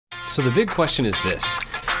So the big question is this: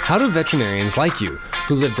 how do veterinarians like you,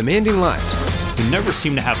 who live demanding lives, who never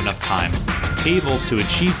seem to have enough time, able to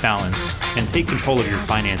achieve balance and take control of your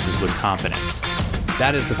finances with confidence?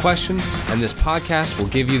 That is the question, and this podcast will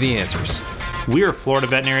give you the answers. We are Florida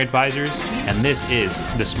Veterinary Advisors, and this is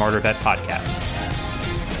the Smarter Vet Podcast.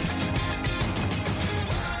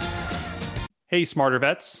 Hey, Smarter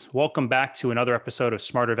Vets. Welcome back to another episode of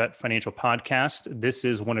Smarter Vet Financial Podcast. This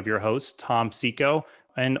is one of your hosts, Tom Seco,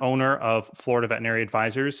 and owner of Florida Veterinary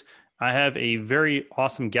Advisors. I have a very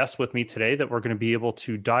awesome guest with me today that we're going to be able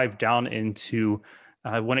to dive down into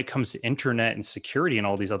when it comes to internet and security and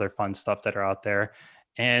all these other fun stuff that are out there.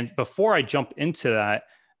 And before I jump into that,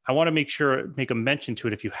 I want to make a mention to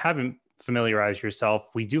it. If you haven't familiarized yourself,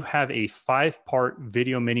 we do have a 5-part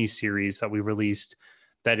video mini series that we released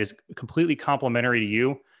that is completely complimentary to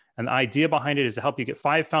you. And the idea behind it is to help you get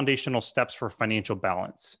 5 foundational steps for financial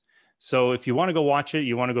balance. So if you want to go watch it,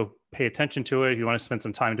 you want to go pay attention to it, you want to spend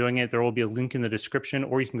some time doing it, there will be a link in the description,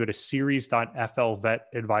 or you can go to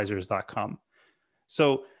series.flvetadvisors.com.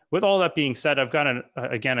 So with all that being said, I've got an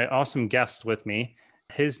awesome guest with me.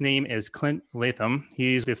 His name is Clint Latham.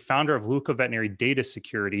 He's the founder of Luca Veterinary Data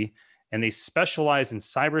Security, and they specialize in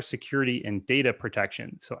cybersecurity and data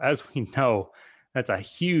protection. So as we know, that's a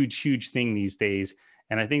huge, huge thing these days.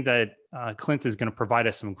 And I think that Clint is going to provide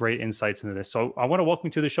us some great insights into this. So I want to welcome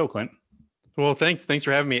you to the show, Clint. Well, thanks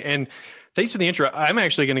for having me. And thanks for the intro. I'm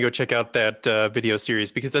actually going to go check out that video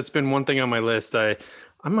series because that's been one thing on my list.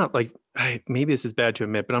 I'm not maybe this is bad to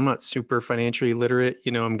admit, but I'm not super financially literate.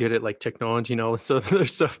 You know, I'm good at like technology and all this other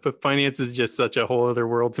stuff, but finance is just such a whole other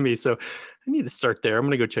world to me. So I need to start there. I'm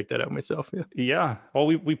going to go check that out myself. Yeah. Well,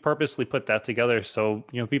 we purposely put that together. So,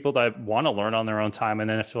 people that want to learn on their own time, and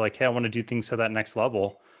then if they're like, hey, I want to do things to that next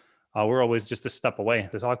level, we're always just a step away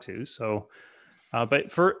to talk to. So,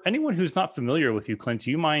 but for anyone who's not familiar with you, Clint,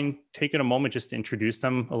 do you mind taking a moment just to introduce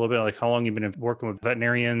them a little bit, like how long you've been working with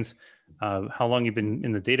veterinarians, how long you've been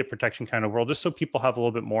in the data protection kind of world, just so people have a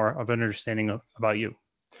little bit more of an understanding about you?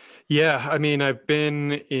 Yeah. I mean, I've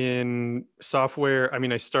been in software. I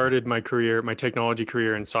mean, I started my technology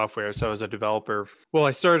career in software. So I was a developer. Well,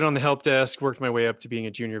 I started on the help desk, worked my way up to being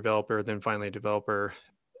a junior developer, then finally a developer.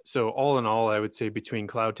 So all in all, I would say between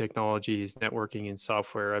cloud technologies, networking, and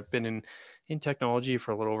software, I've been in technology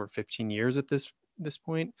for a little over 15 years at this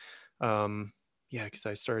point. Because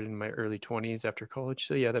I started in my early 20s after college.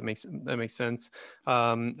 So yeah, that makes sense.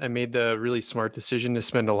 I made the really smart decision to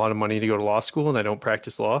spend a lot of money to go to law school, and I don't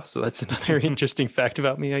practice law. So that's another interesting fact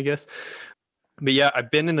about me, I guess. But yeah,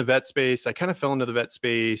 I've been in the vet space. I kind of fell into the vet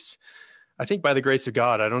space, I think, by the grace of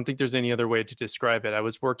God. I don't think there's any other way to describe it. I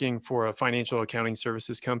was working for a financial accounting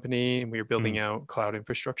services company, and we were building out cloud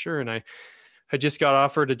infrastructure. And I had just got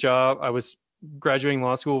offered a job. I was graduating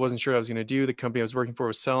law school, wasn't sure what I was going to do. The company I was working for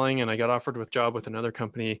was selling, and I got offered a job with another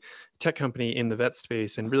company, tech company in the vet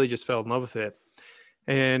space, and really just fell in love with it.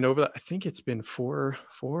 And over I think it's been four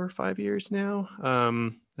or 5 years now.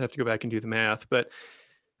 I have to go back and do the math, but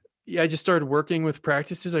yeah, I just started working with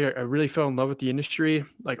practices. I really fell in love with the industry.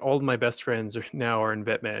 Like all of my best friends are in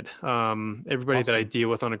vet med. Everybody awesome. That I deal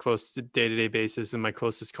with on a close day-to-day basis, and my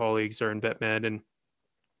closest colleagues are in vet med. And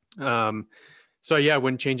so yeah, I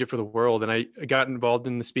wouldn't change it for the world. And I got involved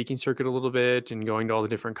in the speaking circuit a little bit and going to all the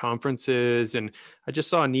different conferences. And I just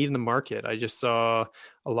saw a need in the market. I just saw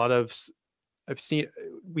we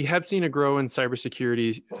have seen a grow in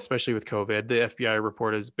cybersecurity, especially with COVID. The FBI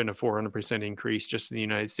report has been a 400% increase just in the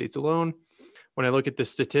United States alone. When I look at the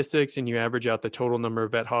statistics and you average out the total number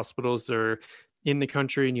of vet hospitals that are in the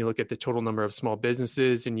country, and you look at the total number of small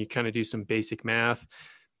businesses, and you kind of do some basic math,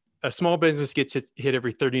 a small business gets hit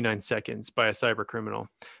every 39 seconds by a cyber criminal.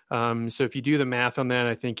 So if you do the math on that,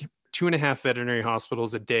 I think 2.5 veterinary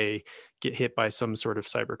hospitals a day get hit by some sort of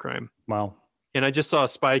cybercrime. Wow. And I just saw a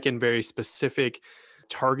spike in very specific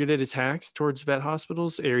targeted attacks towards vet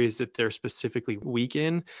hospitals, areas that they're specifically weak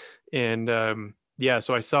in. And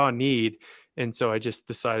so I saw a need. And so I just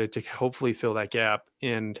decided to hopefully fill that gap,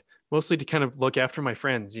 and mostly to kind of look after my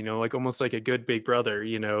friends, like almost like a good big brother.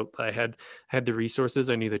 I had the resources,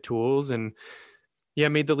 I knew the tools, and yeah,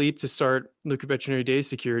 made the leap to start Luca Veterinary Data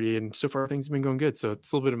Security. And so far things have been going good. So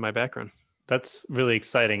it's a little bit of my background. That's really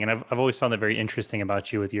exciting. And I've always found that very interesting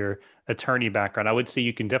about you with your attorney background. I would say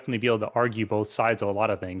you can definitely be able to argue both sides of a lot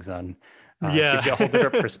of things, and gives you a whole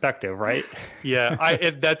different perspective, right? Yeah.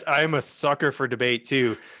 I'm a sucker for debate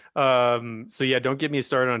too. So yeah, don't get me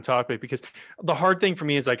started on topic, because the hard thing for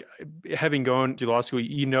me is like, having gone to law school,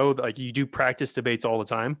 like you do practice debates all the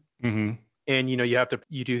time. Mm-hmm. And,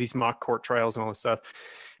 you do these mock court trials and all this stuff.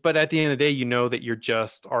 But at the end of the day, you know that you're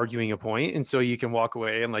just arguing a point. And so you can walk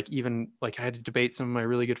away. And like, even like I had to debate some of my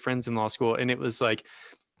really good friends in law school. And it was like,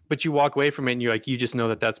 but you walk away from it and you're like, you just know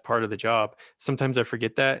that that's part of the job. Sometimes I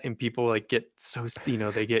forget that, and people like get so,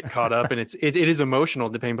 they get caught up, and it is emotional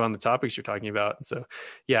depending upon the topics you're talking about. And so,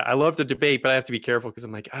 yeah, I love to debate, but I have to be careful because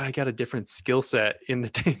I'm like, I got a different skill set in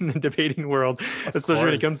the debating world, especially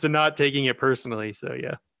when it comes to not taking it personally. So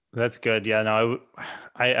yeah. That's good. Yeah, no,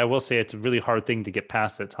 I will say it's a really hard thing to get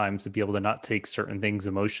past at times, to be able to not take certain things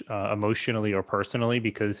emotionally or personally,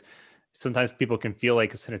 because sometimes people can feel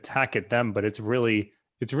like it's an attack at them, but it's really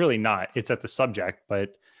not. It's at the subject.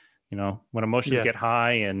 But when emotions get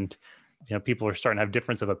high and people are starting to have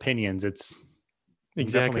difference of opinions, it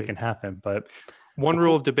definitely can happen. But one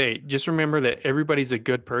rule of debate: just remember that everybody's a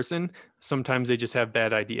good person. Sometimes they just have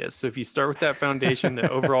bad ideas. So if you start with that foundation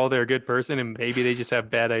that overall they're a good person and maybe they just have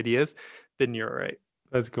bad ideas, then you're all right.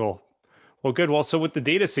 That's cool. Well, good. Well, so with the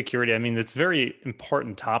data security, I mean, it's a very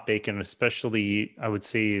important topic, and especially I would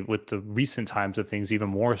say with the recent times of things, even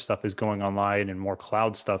more stuff is going online and more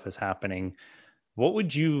cloud stuff is happening. What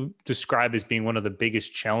would you describe as being one of the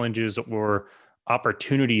biggest challenges or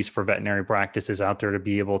opportunities for veterinary practices out there to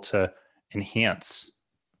be able to enhance?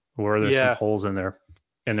 Or are there some holes in their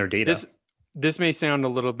data? This may sound a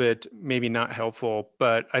little bit maybe not helpful,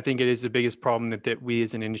 but I think it is the biggest problem that we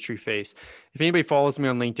as an industry face. If anybody follows me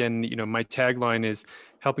on LinkedIn, my tagline is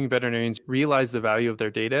helping veterinarians realize the value of their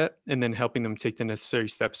data and then helping them take the necessary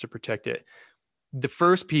steps to protect it. The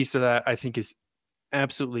first piece of that, I think, is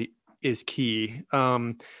key.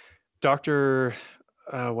 Dr.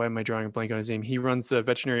 Why am I drawing a blank on his name? He runs the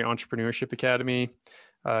Veterinary Entrepreneurship Academy.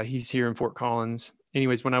 He's here in Fort Collins.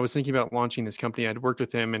 Anyways, when I was thinking about launching this company, I'd worked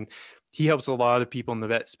with him, and he helps a lot of people in the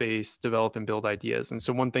vet space develop and build ideas. And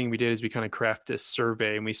so one thing we did is we kind of craft this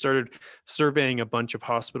survey, and we started surveying a bunch of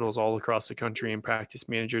hospitals all across the country and practice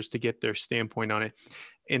managers to get their standpoint on it.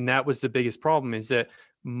 And that was the biggest problem, is that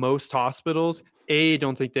most hospitals,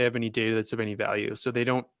 don't think they have any data that's of any value. So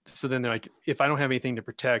then they're like, if I don't have anything to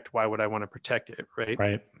protect, why would I want to protect it?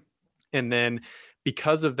 Right. And then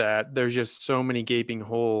because of that, there's just so many gaping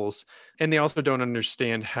holes. And they also don't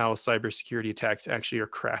understand how cybersecurity attacks actually are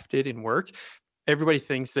crafted and worked. Everybody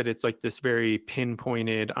thinks that it's like this very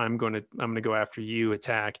pinpointed, I'm going to go after you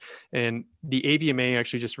attack. And the AVMA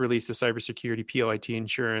actually just released a cybersecurity PLIT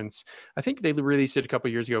insurance. I think they released it a couple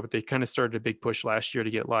of years ago, but they kind of started a big push last year to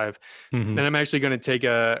get live. Mm-hmm. And I'm actually going to take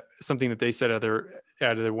something that they said out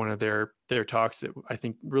of one of their talks that I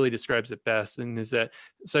think really describes it best, and is that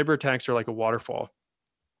cyber attacks are like a waterfall.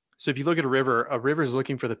 So if you look at a river is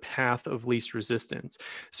looking for the path of least resistance.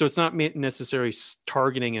 So it's not necessarily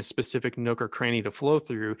targeting a specific nook or cranny to flow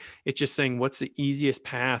through. It's just saying, what's the easiest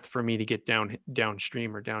path for me to get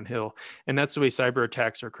downstream or downhill? And that's the way cyber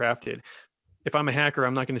attacks are crafted. If I'm a hacker,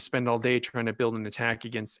 I'm not going to spend all day trying to build an attack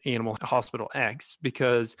against Animal Hospital X,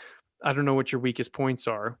 because I don't know what your weakest points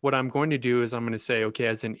are. What I'm going to do is I'm going to say, okay,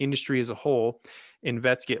 as an industry as a whole, and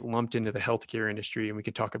vets get lumped into the healthcare industry, and we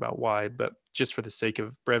could talk about why, but just for the sake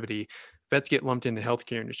of brevity, vets get lumped in the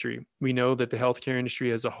healthcare industry. We know that the healthcare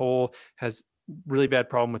industry as a whole has really bad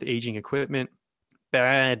problem with aging equipment,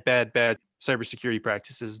 bad cybersecurity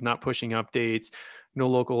practices, not pushing updates,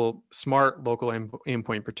 no smart local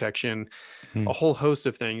endpoint protection, a whole host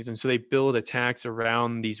of things. And so they build attacks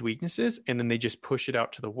around these weaknesses, and then they just push it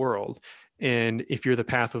out to the world. And if you're the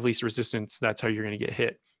path of least resistance, that's how you're going to get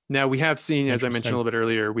hit. Now, we have seen, as I mentioned a little bit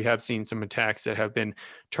earlier, we have seen some attacks that have been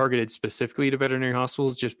targeted specifically to veterinary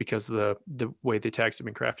hospitals just because of the way the attacks have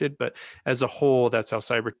been crafted. But as a whole, that's how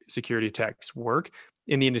cybersecurity attacks work.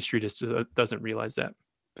 And the industry just doesn't realize that.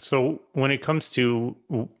 So when it comes to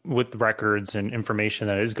with records and information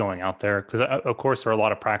that is going out there, because of course there are a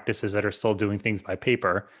lot of practices that are still doing things by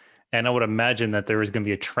paper. And I would imagine that there is going to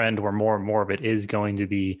be a trend where more and more of it is going to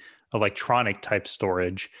be electronic type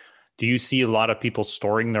storage. Do you see a lot of people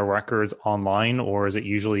storing their records online, or is it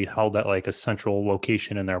usually held at like a central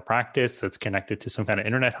location in their practice that's connected to some kind of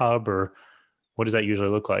internet hub, or what does that usually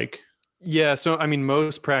look like? Yeah. So, I mean,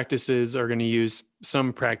 most practices are going to use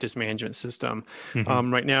some practice management system.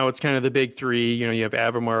 Mm-hmm. Right now, it's kind of the big three. You have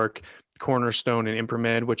Avamark, Cornerstone, and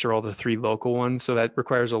Impromed, which are all the three local ones. So that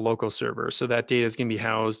requires a local server. So that data is going to be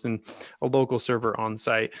housed in a local server on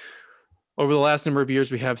site. Over the last number of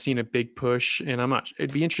years, we have seen a big push, and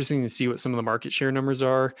it'd be interesting to see what some of the market share numbers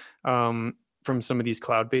are from some of these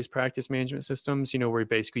cloud-based practice management systems, where you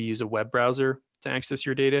basically use a web browser to access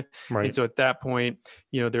your data. Right. And so at that point,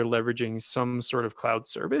 they're leveraging some sort of cloud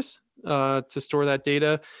service to store that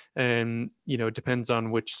data. And, it depends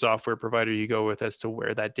on which software provider you go with as to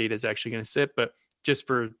where that data is actually going to sit. But just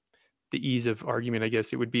for the ease of argument, I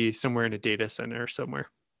guess it would be somewhere in a data center somewhere.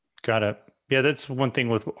 Got it. Yeah, that's one thing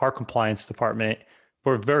with our compliance department.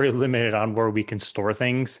 We're very limited on where we can store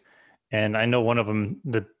things. And I know one of them,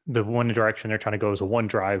 the one direction they're trying to go is a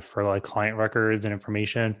OneDrive for like client records and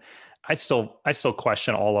information. I still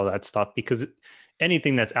question all of that stuff because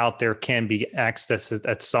anything that's out there can be accessed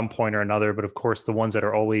at some point or another. But of course, the ones that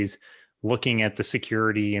are always looking at the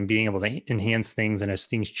security and being able to enhance things and as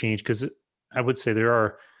things change, because I would say there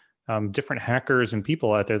are different hackers and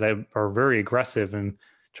people out there that are very aggressive and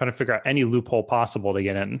trying to figure out any loophole possible to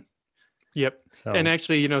get in. Yep. So, And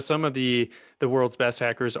actually, some of the world's best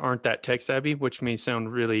hackers aren't that tech savvy, which may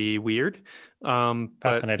sound really weird.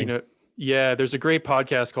 fascinating. But yeah, there's a great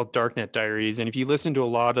podcast called Darknet Diaries, and if you listen to a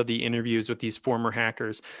lot of the interviews with these former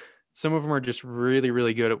hackers, some of them are just really,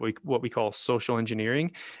 really good at what we call social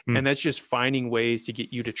engineering, and that's just finding ways to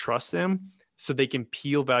get you to trust them so they can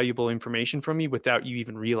peel valuable information from you without you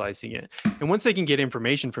even realizing it. And once they can get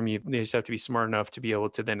information from you, they just have to be smart enough to be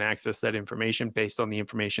able to then access that information based on the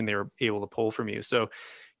information they were able to pull from you. So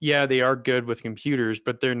yeah, they are good with computers,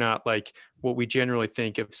 but they're not like what we generally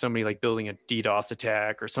think of somebody like building a DDoS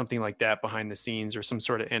attack or something like that behind the scenes, or some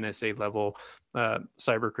sort of NSA level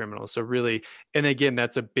cyber criminal. So really, and again,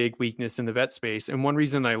 that's a big weakness in the vet space. And one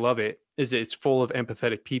reason I love it is it's full of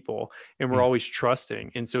empathetic people and we're always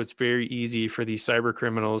trusting. And so it's very easy for these cyber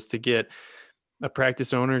criminals to get a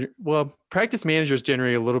practice owner. Well, practice managers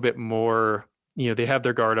generate a little bit more, they have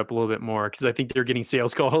their guard up a little bit more because I think they're getting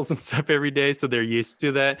sales calls and stuff every day. So they're used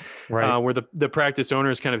to that, right. Where the practice owner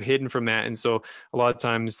is kind of hidden from that. And so a lot of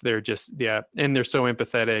times they're just, and they're so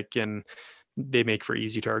empathetic and they make for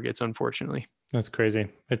easy targets, unfortunately. That's crazy.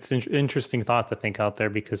 It's an interesting thought to think out there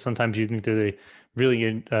because sometimes you think they're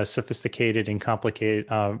really sophisticated and complicated,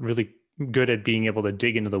 really good at being able to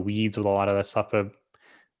dig into the weeds with a lot of that stuff, but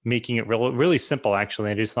making it really simple,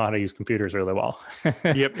 actually. They just know how to use computers really well.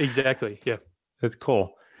 Yep, exactly. Yeah. That's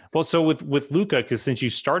cool. Well, so with Luca, because since you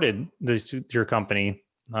started your company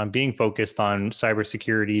being focused on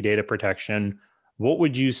cybersecurity, data protection, what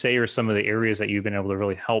would you say are some of the areas that you've been able to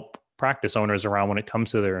really help practice owners around when it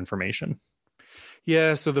comes to their information?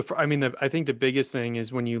 Yeah. So I think the biggest thing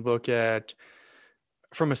is when you look at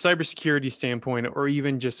from a cybersecurity standpoint, or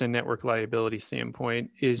even just a network liability standpoint,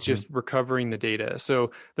 is just recovering the data.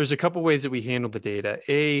 So there's a couple ways that we handle the data.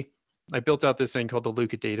 I built out this thing called the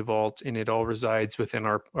Luca Data Vault, and it all resides within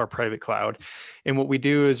our private cloud. And what we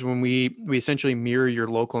do is when we essentially mirror your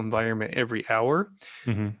local environment every hour.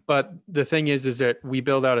 But the thing is that we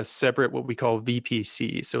build out a separate, what we call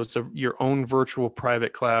VPC. So it's your own virtual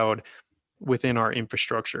private cloud within our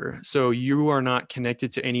infrastructure. So you are not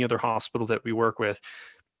connected to any other hospital that we work with.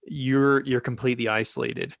 You're completely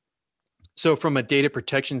isolated. So from a data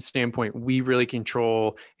protection standpoint, we really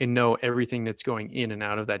control and know everything that's going in and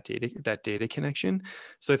out of that data connection.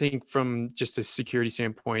 So I think from just a security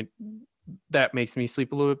standpoint, that makes me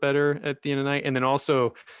sleep a little bit better at the end of the night. And then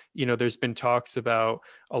also, there's been talks about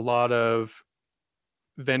a lot of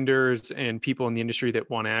vendors and people in the industry that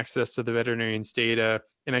want access to the veterinarian's data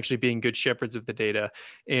and actually being good shepherds of the data.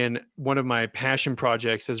 And one of my passion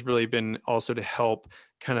projects has really been also to help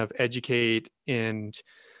kind of educate and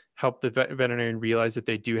help the veterinarian realize that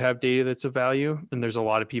they do have data that's of value. And there's a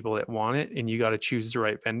lot of people that want it, and you got to choose the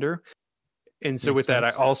right vendor. And so with that,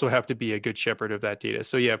 I also have to be a good shepherd of that data.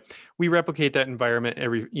 So yeah, we replicate that environment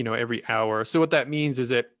every hour. So what that means is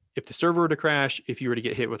that if the server were to crash, if you were to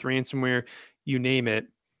get hit with ransomware, you name it,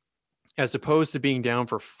 as opposed to being down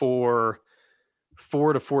for four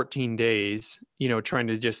to 14 days, trying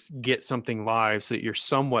to just get something live so that you're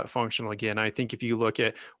somewhat functional again. I think if you look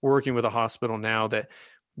at, we're working with a hospital now that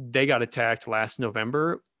they got attacked last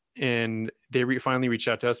November, and they finally reached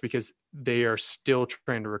out to us because they are still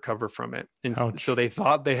trying to recover from it. And so they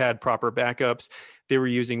thought they had proper backups. They were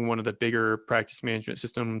using one of the bigger practice management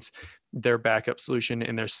systems, their backup solution,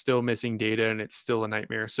 and they're still missing data, and it's still a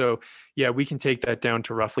nightmare. So yeah, we can take that down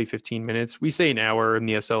to roughly 15 minutes. We say an hour in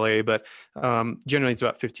the SLA, but generally it's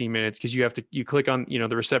about 15 minutes because you click on,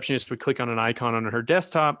 the receptionist would click on an icon on her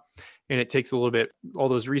desktop, and it takes a little bit, all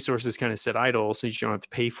those resources kind of sit idle, so you don't have to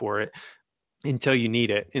pay for it until you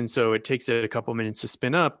need it. And so it takes it a couple minutes to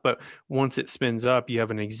spin up, but once it spins up, you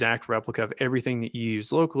have an exact replica of everything that you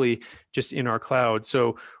use locally just in our cloud.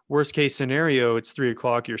 So worst case scenario, it's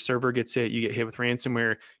 3:00, your server gets hit, you get hit with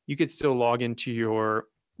ransomware, you could still log into your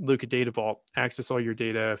Luca Data Vault, access all your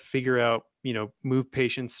data, figure out, move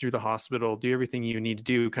patients through the hospital, do everything you need to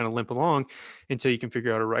do, kind of limp along until you can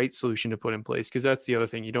figure out a right solution to put in place. Because that's the other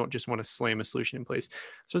thing. You don't just want to slam a solution in place.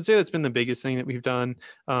 So I'd say that's been the biggest thing that we've done.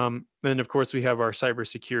 And then of course we have our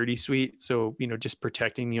cybersecurity suite. So, just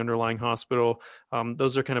protecting the underlying hospital.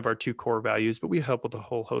 Those are kind of our two core values, but we help with a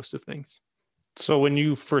whole host of things. So when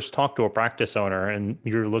you first talk to a practice owner and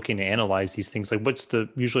you're looking to analyze these things, like what's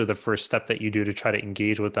usually the first step that you do to try to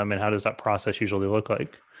engage with them, and how does that process usually look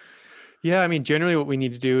like? Yeah, I mean, generally what we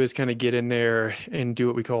need to do is kind of get in there and do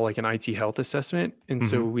what we call like an IT health assessment. And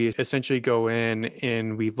so Hmm. we essentially go in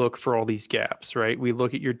and we look for all these gaps, right? We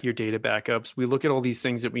look at your data backups. We look at all these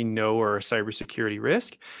things that we know are a cybersecurity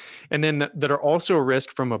risk, and then that are also a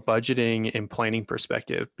risk from a budgeting and planning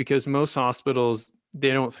perspective, because most hospitals,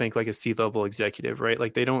 they don't think like a C-level executive, right?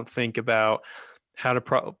 Like they don't think about how to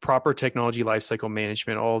proper technology lifecycle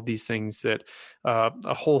management, all of these things that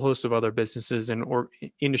a whole host of other businesses and or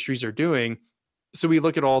industries are doing. So we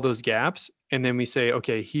look at all those gaps and then we say,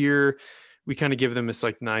 okay, here we kind of give them this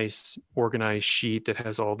like nice organized sheet that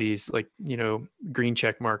has all these like, green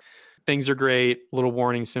check mark. Things are great, little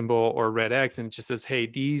warning symbol or red X, and it just says, hey,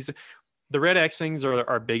 the red X things are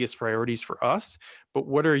our biggest priorities for us. But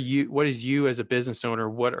what is you as a business owner?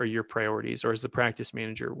 What are your priorities? Or as the practice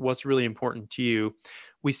manager, what's really important to you?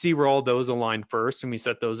 We see where all those align first and we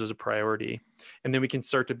set those as a priority. And then we can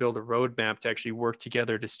start to build a roadmap to actually work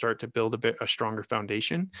together to start to build a stronger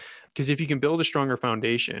foundation. Because if you can build a stronger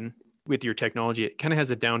foundation with your technology, it kind of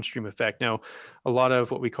has a downstream effect. Now, a lot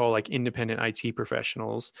of what we call like independent IT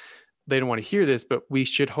professionals, they don't want to hear this, but we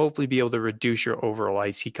should hopefully be able to reduce your overall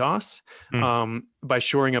IT costs by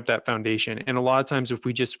shoring up that foundation. And a lot of times, if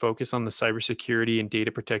we just focus on the cybersecurity and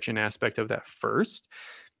data protection aspect of that first,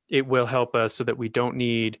 it will help us so that we don't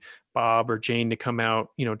need Bob or Jane to come out,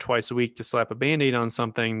 twice a week to slap a Band-Aid on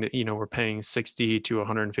something that, we're paying 60 to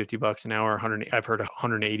 150 bucks an hour. I've heard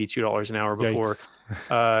 $182 an hour before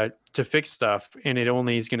to fix stuff. And it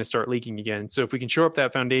only is going to start leaking again. So if we can shore up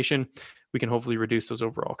that foundation, we can hopefully reduce those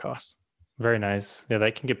overall costs. Very nice. Yeah,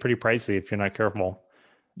 that can get pretty pricey if you're not careful.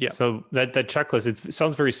 Yeah. So that checklist, it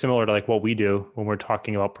sounds very similar to like what we do when we're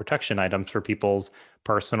talking about protection items for people's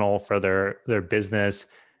personal, for their business,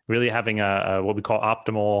 really having a what we call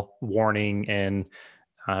optimal warning, and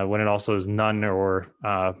when it also is none or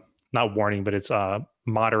not warning, but it's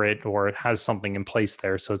moderate, or it has something in place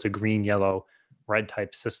there. So it's a green, yellow, red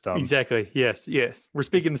type system. Exactly. Yes. We're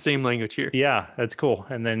speaking the same language here. Yeah, that's cool.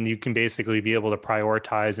 And then you can basically be able to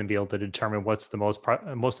prioritize and be able to determine what's the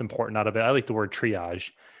most important out of it. I like the word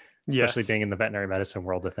triage, especially being in the veterinary medicine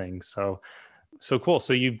world of things. So cool.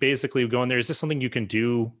 So you basically go in there. Is this something you can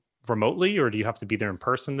do remotely, or do you have to be there in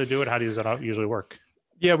person to do it? How does that usually work?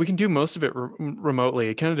 Yeah, we can do most of it remotely.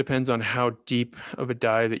 It kind of depends on how deep of a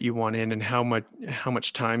dive that you want in and how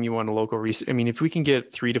much time you want a local resource. I mean, if we can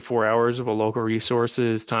get 3 to 4 hours of a local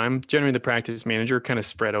resources time, generally the practice manager kind of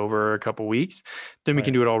spread over a couple of weeks, then we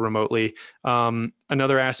can do it all remotely.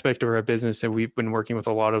 Another aspect of our business that we've been working with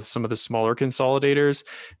a lot of some of the smaller consolidators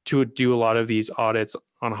to do a lot of these audits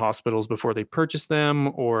on hospitals before they purchase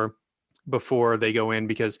them or before they go in,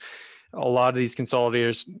 because a lot of these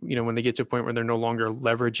consolidators, when they get to a point where they're no longer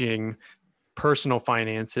leveraging personal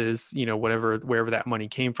finances, wherever that money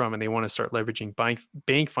came from, and they want to start leveraging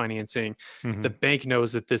bank financing, the bank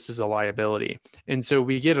knows that this is a liability. And so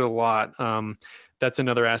we get it a lot. That's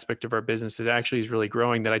another aspect of our business that actually is really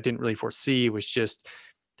growing that I didn't really foresee, was just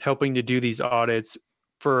helping to do these audits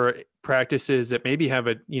for practices that maybe have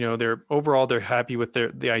they're happy with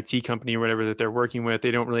the IT company or whatever that they're working with.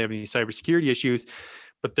 They don't really have any cybersecurity issues,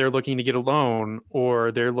 but they're looking to get a loan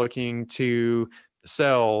or they're looking to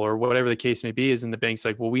sell or whatever the case may be is. And the bank's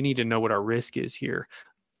like, well, we need to know what our risk is here.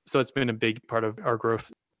 So it's been a big part of our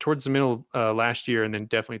growth towards the middle of last year and then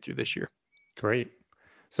definitely through this year. Great.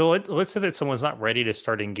 So let's say that someone's not ready to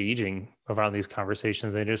start engaging around these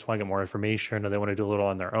conversations. They just want to get more information or they want to do a little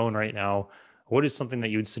on their own right now. What is something that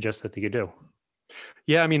you would suggest that they could do?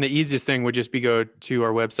 Yeah, I mean, the easiest thing would just be go to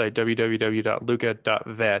our website,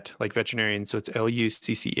 www.lucca.vet, like veterinarian. So it's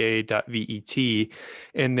lucca.vet.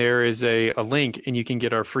 And there is a link and you can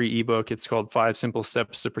get our free ebook. It's called 5 Simple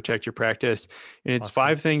Steps to Protect Your Practice. And it's awesome.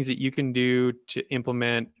 5 things that you can do to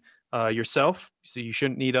implement yourself. So you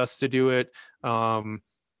shouldn't need us to do it.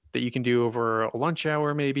 That you can do over a lunch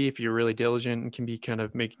hour, maybe if you're really diligent and can be kind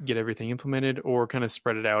of get everything implemented, or kind of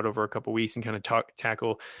spread it out over a couple of weeks and kind of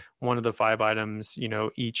tackle one of the 5 items,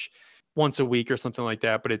 each once a week or something like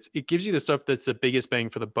that. But it gives you the stuff that's the biggest bang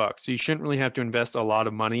for the buck. So you shouldn't really have to invest a lot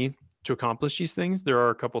of money to accomplish these things. There are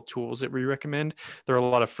a couple of tools that we recommend. There are a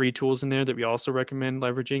lot of free tools in there that we also recommend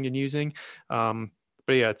leveraging and using. But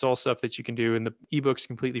yeah, it's all stuff that you can do, and the ebook's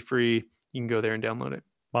completely free. You can go there and download it.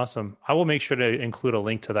 Awesome. I will make sure to include a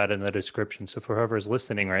link to that in the description. So for whoever is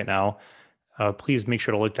listening right now, please make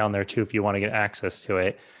sure to look down there too if you want to get access to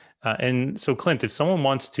it. And so, Clint, if someone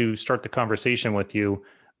wants to start the conversation with you,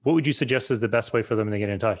 what would you suggest is the best way for them to get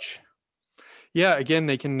in touch? Yeah, again,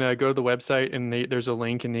 they can go to the website and there's a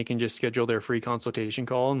link and they can just schedule their free consultation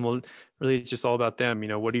call. And really, it's just all about them.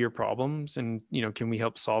 What are your problems? And, can we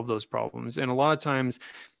help solve those problems? And a lot of times,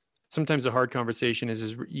 sometimes the hard conversation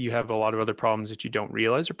is you have a lot of other problems that you don't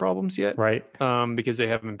realize are problems yet. Right. Because they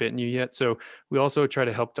haven't bitten you yet. So we also try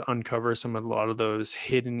to help to uncover a lot of those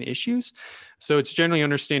hidden issues. So it's generally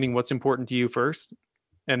understanding what's important to you first.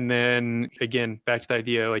 And then again, back to the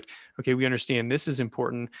idea, like, okay, we understand this is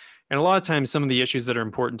important. And a lot of times some of the issues that are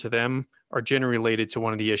important to them are generally related to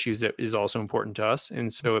one of the issues that is also important to us.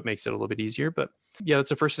 And so it makes it a little bit easier. But yeah, that's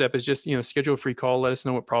the first step is just, schedule a free call. Let us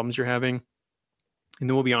know what problems you're having. And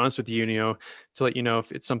then we'll be honest with you, to let you know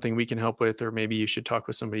if it's something we can help with, or maybe you should talk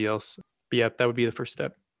with somebody else. But yeah, that would be the first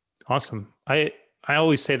step. Awesome. I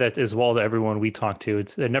always say that as well to everyone we talk to.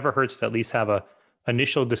 It never hurts to at least have a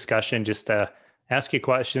initial discussion, just to ask you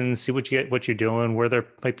questions, see what you're doing, where there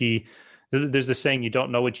might be, there's this saying, you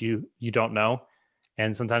don't know what you don't know.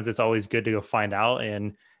 And sometimes it's always good to go find out.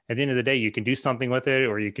 And at the end of the day, you can do something with it,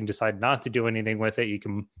 or you can decide not to do anything with it. You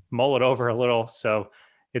can mull it over a little. So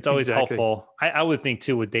it's always helpful. I would think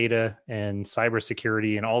too, with data and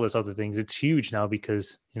cybersecurity and all those other things, it's huge now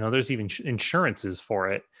because, there's even insurances for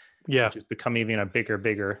it. Yeah. Which has become even a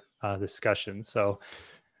bigger discussion. So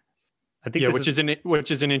I think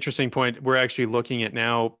which is an interesting point. We're actually looking at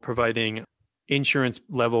now providing insurance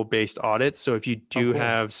level based audits. So if you do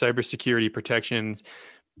have cybersecurity protections,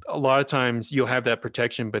 a lot of times you'll have that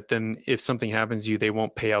protection, but then if something happens to you, they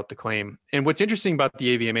won't pay out the claim. And what's interesting about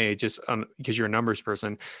the AVMA, just because you're a numbers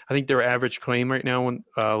person, I think their average claim right now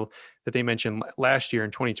that they mentioned last year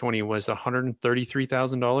in 2020 was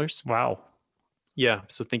 $133,000. Wow. Yeah.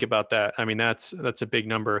 So think about that. I mean, that's a big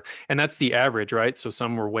number, and that's the average, right? So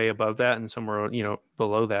some were way above that and some were,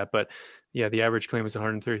 below that. But yeah, the average claim was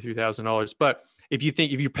 $133,000. But if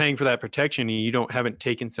you're paying for that protection and you haven't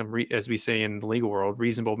taken some, as we say in the legal world,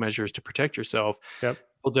 reasonable measures to protect yourself,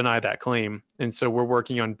 we'll deny that claim. And so we're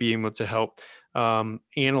working on being able to help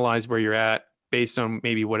analyze where you're at based on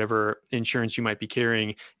maybe whatever insurance you might be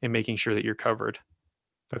carrying and making sure that you're covered.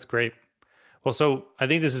 That's great. Well, so I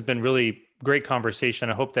think this has been really great conversation.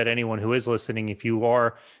 I hope that anyone who is listening, if you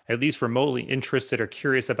are at least remotely interested or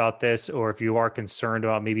curious about this, or if you are concerned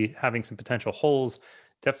about maybe having some potential holes,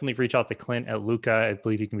 definitely reach out to Clint at Luca. I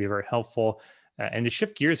believe he can be very helpful. And to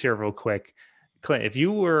shift gears here real quick, Clint, if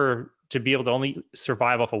you were to be able to only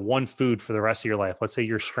survive off of one food for the rest of your life, let's say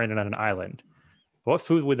you're stranded on an island, what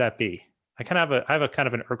food would that be? I have a kind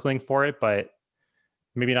of an inkling for it, but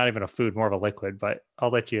maybe not even a food, more of a liquid, but I'll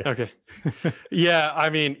let you. Okay. Yeah. I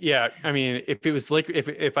mean, if it was liquid,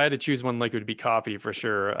 if I had to choose one liquid, it'd be coffee for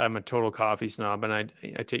sure. I'm a total coffee snob and I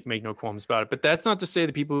make no qualms about it, but that's not to say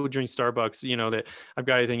that people who drink Starbucks, that I've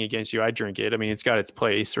got anything against you. I drink it. I mean, it's got its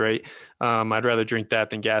place, right? I'd rather drink that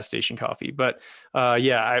than gas station coffee, but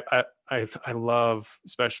I love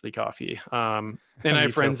specialty coffee. And I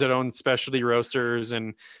have friends that own specialty roasters,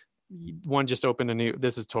 and one just opened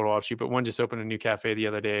this is total offshoot, but one just opened a new cafe the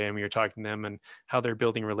other day, and we were talking to them and how they're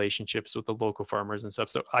building relationships with the local farmers and stuff.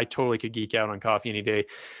 So I totally could geek out on coffee any day.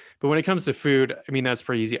 But when it comes to food, I mean, that's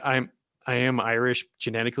pretty easy. I am Irish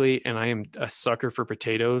genetically, and I am a sucker for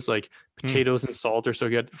potatoes. Like potatoes and salt are so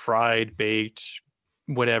good, fried, baked,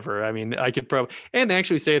 whatever. I mean, I could probably, and they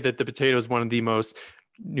actually say that the potato is one of the most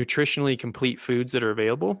nutritionally complete foods that are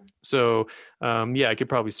available. So I could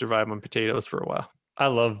probably survive on potatoes for a while.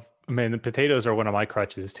 The potatoes are one of my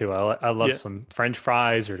crutches too. I love some French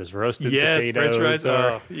fries or just roasted potatoes. French fries.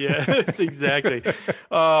 Oh, yes, exactly.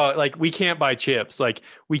 Like we can't buy chips. Like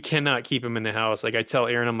we cannot keep them in the house. Like I tell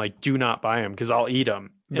Aaron, I'm like, do not buy them because I'll eat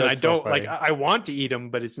them. And I don't like, I want to eat them,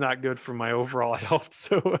 but it's not good for my overall health.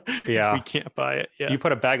 So we can't buy it. Yeah. You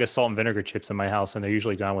put a bag of salt and vinegar chips in my house and they're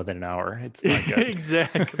usually gone within an hour. It's not good.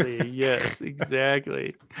 Exactly. Yes,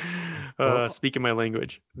 exactly. Speaking my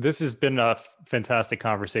language. This has been a fantastic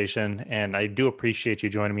conversation, and I do appreciate you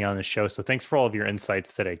joining me on the show. So thanks for all of your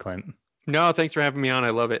insights today, Clint. No, thanks for having me on.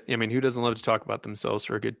 I love it. I mean, who doesn't love to talk about themselves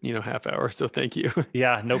for a good, half hour? So thank you.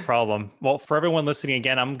 Yeah, no problem. Well, for everyone listening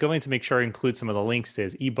again, I'm going to make sure I include some of the links to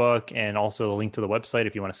his ebook and also the link to the website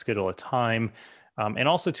if you want to schedule a time. And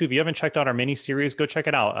also too, if you haven't checked out our mini series, go check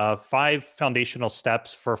it out. 5 foundational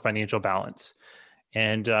steps for financial balance.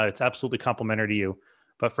 And it's absolutely complimentary to you.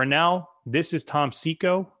 But for now, this is Tom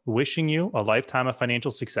Seco wishing you a lifetime of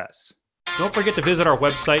financial success. Don't forget to visit our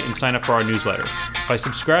website and sign up for our newsletter. By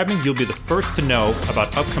subscribing, you'll be the first to know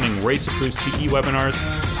about upcoming race-approved CE webinars,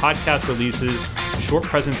 podcast releases, short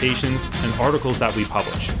presentations, and articles that we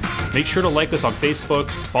publish. Make sure to like us on Facebook,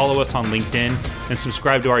 follow us on LinkedIn, and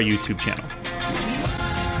subscribe to our YouTube channel.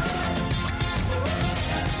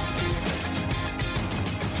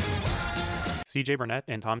 CJ Burnett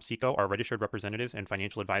and Tom Seco are registered representatives and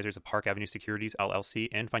financial advisors of Park Avenue Securities, LLC,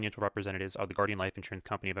 and financial representatives of the Guardian Life Insurance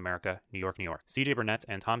Company of America, New York, New York. CJ Burnett's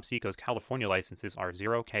and Tom Seco's California licenses are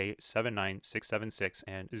 0K79676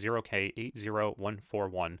 and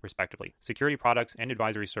 0K80141, respectively. Security products and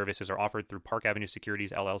advisory services are offered through Park Avenue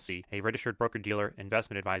Securities, LLC, a registered broker-dealer,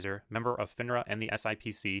 investment advisor, member of FINRA and the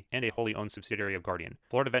SIPC, and a wholly owned subsidiary of Guardian.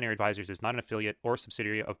 Florida Veterinary Advisors is not an affiliate or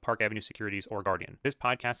subsidiary of Park Avenue Securities or Guardian. This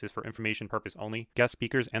podcast is for information purpose only. Guest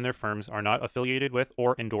speakers and their firms are not affiliated with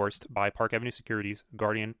or endorsed by Park Avenue Securities,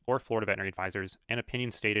 Guardian, or Florida Veterinary Advisors, and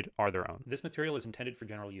opinions stated are their own. This material is intended for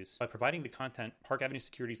general use. By providing the content, Park Avenue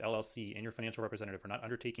Securities, LLC, and your financial representative are not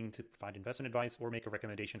undertaking to provide investment advice or make a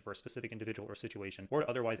recommendation for a specific individual or situation, or to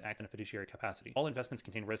otherwise act in a fiduciary capacity. All investments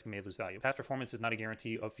contain risk and may lose value. Past performance is not a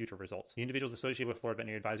guarantee of future results. The individuals associated with Florida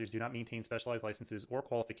Veterinary Advisors do not maintain specialized licenses or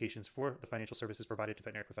qualifications for the financial services provided to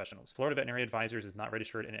veterinary professionals. Florida Veterinary Advisors is not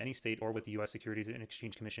registered in any state or with the U.S. Securities and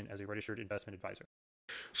Exchange Commission as a registered investment advisor.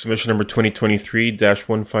 Submission number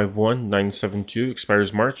 2023-151972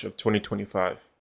 expires March of 2025.